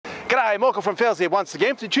G'day, Michael from Fowles here once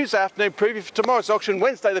again for the Tuesday afternoon preview for tomorrow's auction,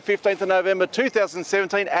 Wednesday the 15th of November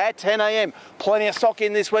 2017 at 10 a.m. Plenty of stock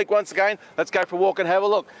in this week once again. Let's go for a walk and have a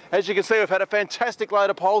look. As you can see, we've had a fantastic load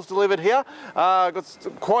of poles delivered here. Got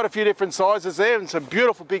quite a few different sizes there and some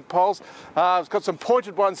beautiful big poles. It's got some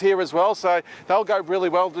pointed ones here as well, so they'll go really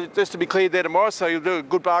well just to be cleared there tomorrow, so you'll do a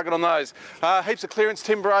good bargain on those. Heaps of clearance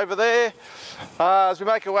timber over there. As we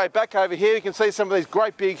make our way back over here, you can see some of these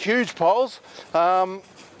great big huge poles.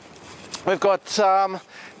 We've got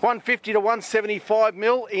 150 to 175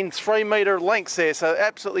 mil in 3 metre lengths there, so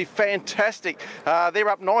absolutely fantastic. They're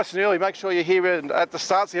up nice and early. Make sure you're here at the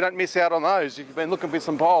start so you don't miss out on those if you've been looking for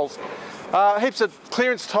some poles. Heaps of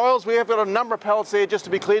clearance tiles. We have got a number of pallets there just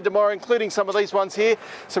to be cleared tomorrow, including some of these ones here.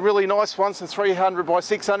 Some really nice ones, some 300 by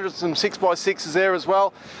 600, some 6x6s there as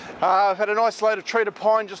well. I've had a nice load of treated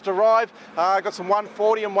pine just arrive. Got some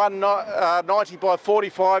 140 and 190 by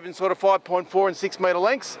 45 in sort of 5.4 and 6 metre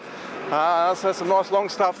lengths. So some nice long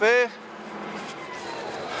stuff there.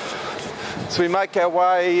 So we make our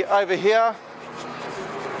way over here.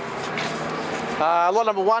 Lot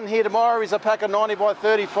number one here tomorrow is a pack of 90 by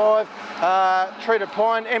 35 treated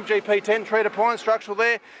pine, MGP 10 treated pine structural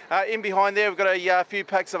there. In behind there we've got a few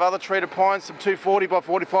packs of other treated pines, some 240 by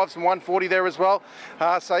 45, some 140 there as well.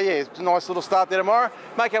 So yeah, it's a nice little start there tomorrow.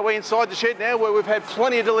 Make our way inside the shed now where we've had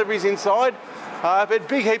plenty of deliveries inside. I've had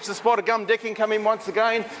big heaps of spotted gum decking come in once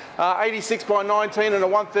again, 86 by 19 and a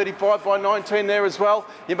 135 by 19 there as well.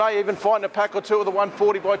 You may even find a pack or two of the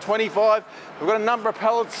 140 by 25. We've got a number of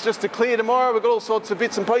pallets just to clear tomorrow. We've got all sorts of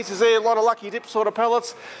bits and pieces there, a lot of lucky dip sort of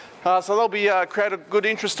pallets. So they'll be create a good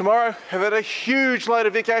interest tomorrow. Have had a huge load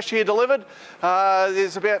of Vic Ash here delivered.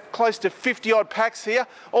 There's about close to 50 odd packs here,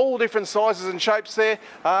 all different sizes and shapes there.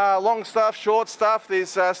 Long stuff, short stuff,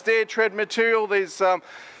 there's stair tread material, there's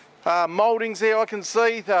mouldings there I can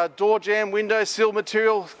see, door jamb, window sill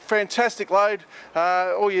material, fantastic load.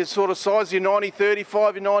 All your sort of size, your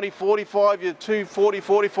 90-35, your 90-45, your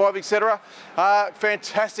 240-45, etc.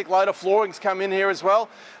 Fantastic load of floorings come in here as well.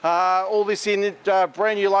 All this in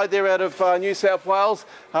brand new load there out of New South Wales.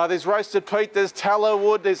 There's roasted peat, there's tallow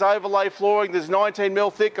wood, there's overlay flooring, there's 19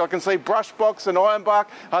 mil thick. I can see brush box and ironbark.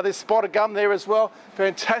 There's spotted gum there as well.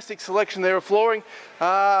 Fantastic selection there of flooring.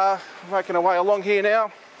 Making our way along here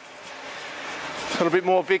now. Got a bit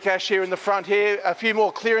more Vic Ash here in the front here, a few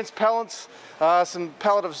more clearance pallets, some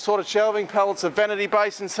pallet of assorted shelving, pallets of vanity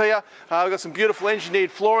basins here. We've got some beautiful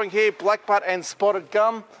engineered flooring here, black butt and spotted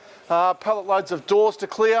gum. Pallet loads of doors to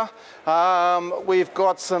clear. We've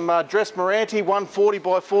got some dressed Meranti 140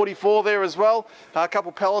 by 44 there as well. A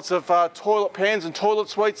couple pallets of toilet pans and toilet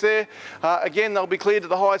suites there. Again, they'll be cleared to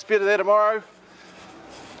the highest bidder there tomorrow.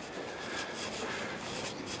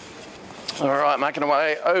 All right, making our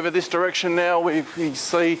way over this direction now. We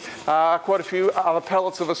see quite a few other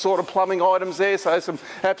pallets of assorted plumbing items there, so some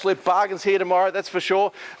absolute bargains here tomorrow, that's for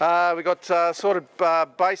sure. We've got sorted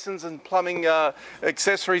basins and plumbing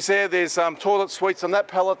accessories there. There's toilet suites on that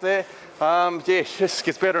pallet there. Yeah, it just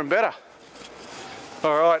gets better and better.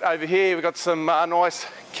 All right, over here we've got some nice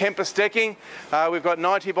campus decking. We've got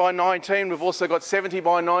 90 by 19, we've also got 70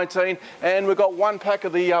 by 19, and we've got one pack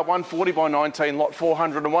of the 140 by 19, lot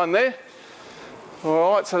 401 there.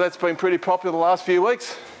 All right, so that's been pretty popular the last few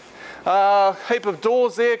weeks. Heap of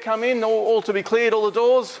doors there come in, all to be cleared, all the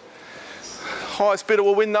doors. Highest bidder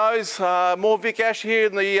will win those. More Vic Ash here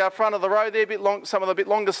in the front of the row there, some of the bit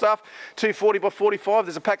longer stuff. 240 by 45,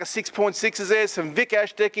 there's a pack of 6.6s there, some Vic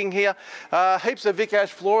Ash decking here. Heaps of Vic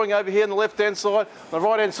Ash flooring over here on the left-hand side. On the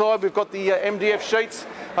right-hand side, we've got the MDF sheets.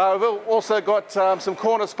 We've also got some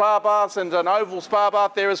corner spa baths and an oval spa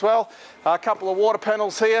bath there as well. A couple of water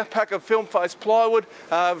panels here, pack of film face plywood.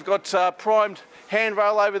 We've got primed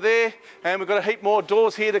handrail over there, and we've got a heap more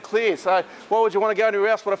doors here to clear. So why would you want to go anywhere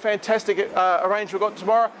else? What a fantastic arrangement we've got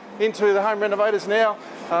tomorrow into the Home Renovators now,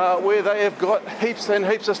 where they have got heaps and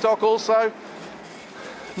heaps of stock also.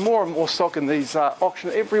 More and more stock in these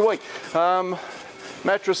auction every week.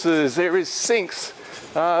 Mattresses, there is sinks,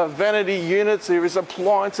 vanity units, there is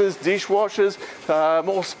appliances, dishwashers,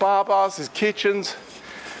 more spa baths, there's kitchens,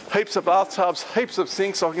 heaps of bathtubs, heaps of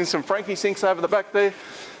sinks. I can see some Frankie sinks over the back there.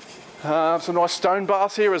 Some nice stone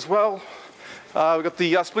baths here as well. We've got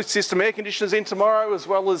the split system air conditioners in tomorrow, as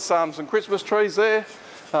well as some Christmas trees there,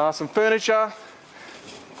 some furniture.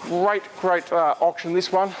 Great auction,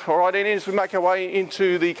 this one. All right, and as we make our way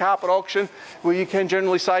into the carpet auction, where you can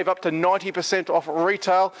generally save up to 90% off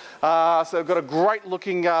retail. So we've got a great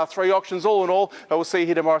looking 3 auctions all in all. We'll see you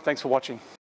here tomorrow. Thanks for watching.